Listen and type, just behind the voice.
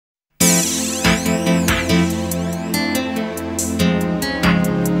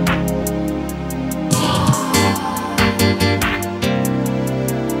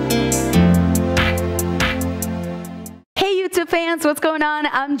going on?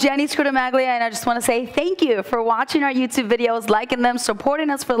 I'm Jenny Scordamaglia, and I just want to say thank you for watching our YouTube videos, liking them,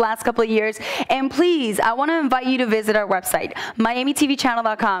 supporting us for the last couple of years. And please, I want to invite you to visit our website,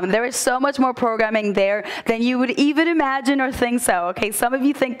 MiamiTVChannel.com. There is so much more programming there than you would even imagine or think so. Okay, some of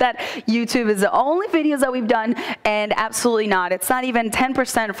you think that YouTube is the only videos that we've done, and absolutely not. It's not even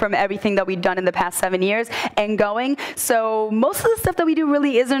 10% from everything that we've done in the past 7 years and going. So most of the stuff that we do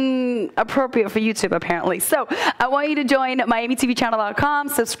really isn't appropriate for YouTube, apparently. So I want you to join MiamiTVChannel.com.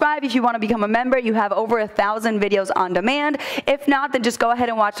 Subscribe if you want to become a member. You have over 1,000 videos on demand. If not, then just go ahead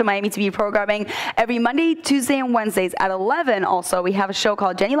and watch the Miami TV programming every Monday, Tuesday, and Wednesdays at 11. Also, we have a show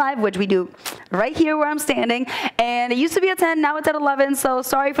called Jenny Live, which we do right here where I'm standing. And it used to be at 10, now it's at 11. So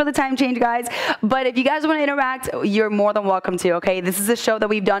sorry for the time change, guys. But if you guys want to interact, you're more than welcome to, okay? This is a show that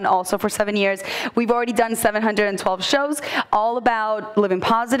we've done also for 7 years. We've already done 712 shows, all about living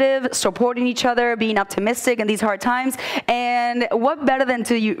positive, supporting each other, being optimistic in these hard times. And what better than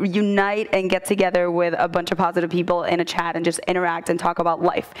to unite and get together with a bunch of positive people in a chat and just interact and talk about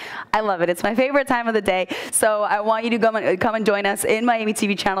life. I love it. It's my favorite time of the day. So I want you to come and join us in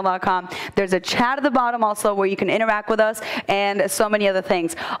MiamiTVChannel.com. There's a chat at the bottom also where you can interact with us and so many other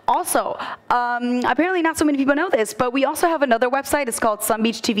things. Also, apparently not so many people know this, but we also have another website. It's called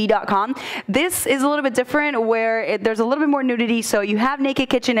sunbeachtv.com. This is a little bit different where there's a little bit more nudity. So you have naked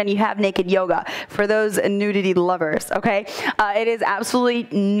kitchen and you have naked yoga for those nudity lovers, okay? It is absolutely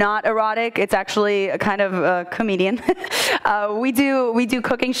not erotic. It's actually a kind of a comedian. we do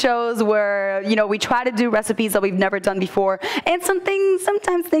cooking shows where, you know, we try to do recipes that we've never done before, and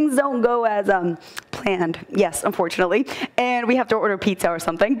sometimes things don't go as planned. Yes, unfortunately, and we have to order pizza or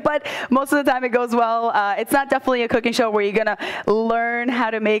something. But most of the time it goes well. It's not definitely a cooking show where you're gonna learn how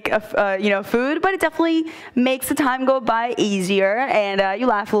to make food, but it definitely makes the time go by easier, and you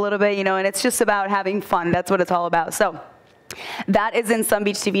laugh a little bit, you know, and it's just about having fun. That's what it's all about. So that is in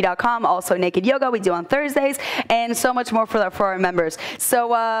sunbeachtv.com. Also naked yoga we do on Thursdays, and so much more for our members. So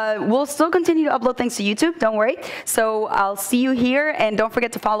we'll still continue to upload things to YouTube, don't worry. So I'll see you here, and don't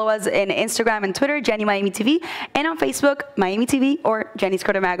forget to follow us in Instagram and Twitter, Jenny Miami TV, and on Facebook, Miami TV or Jenny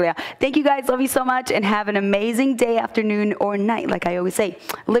Scordamaglia. Thank you guys, love you so much, and have an amazing day, afternoon, or night, like I always say.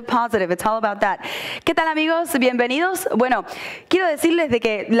 Live positive, it's all about that. ¿Qué tal, amigos? Bienvenidos. Bueno, quiero decirles de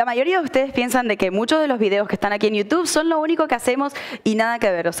que la mayoría de ustedes piensan de que muchos de los videos que están aquí en YouTube son lo único que hacemos y nada que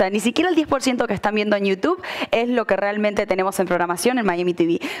ver. O sea, ni siquiera el 10% que están viendo en YouTube es lo que realmente tenemos en programación en Miami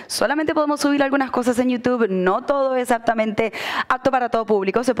TV. Solamente podemos subir algunas cosas en YouTube, no todo es exactamente apto para todo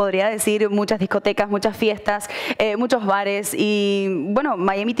público, se podría decir. Muchas discotecas, muchas fiestas, muchos bares, y bueno,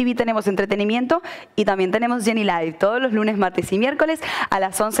 Miami TV tenemos entretenimiento y también tenemos Jenny Live todos los lunes, martes y miércoles a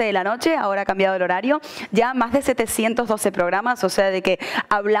las 11 de la noche. Ahora ha cambiado el horario, ya más de 712 programas, o sea, de que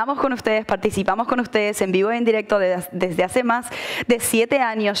hablamos con ustedes, participamos con ustedes en vivo y en directo desde hace más de 7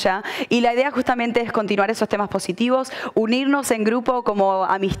 años ya, y la idea justamente es continuar esos temas positivos, unirnos en grupo como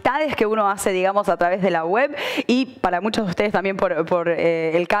amistades que uno hace, digamos, a través de la web, y para muchos de ustedes también por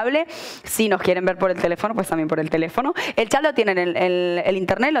el cable. Si nos quieren ver por el teléfono, pues también por el teléfono. El chat lo tienen en el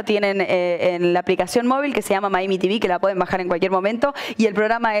internet, lo tienen en la aplicación móvil que se llama Miami TV, que la pueden bajar en cualquier momento, y el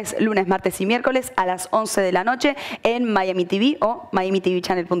programa es lunes, martes y miércoles a las 11 de la noche en Miami TV o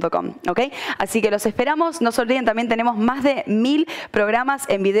MiamiTVChannel.com, ¿ok? Así que los esperamos. No se olviden, también tenemos más de 1000 programas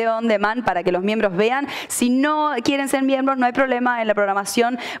en video on demand para que los miembros vean. Si no quieren ser miembros, no hay problema. En la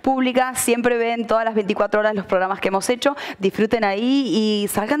programación pública siempre ven todas las 24 horas los programas que hemos hecho. Disfruten ahí y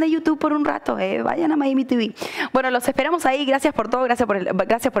salgan de YouTube por un rato. Vayan a Miami TV. Bueno, los esperamos ahí. Gracias por todo. Gracias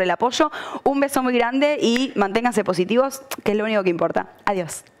por el apoyo. Un beso muy grande y manténganse positivos, que es lo único que importa.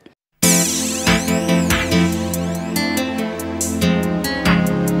 Adiós.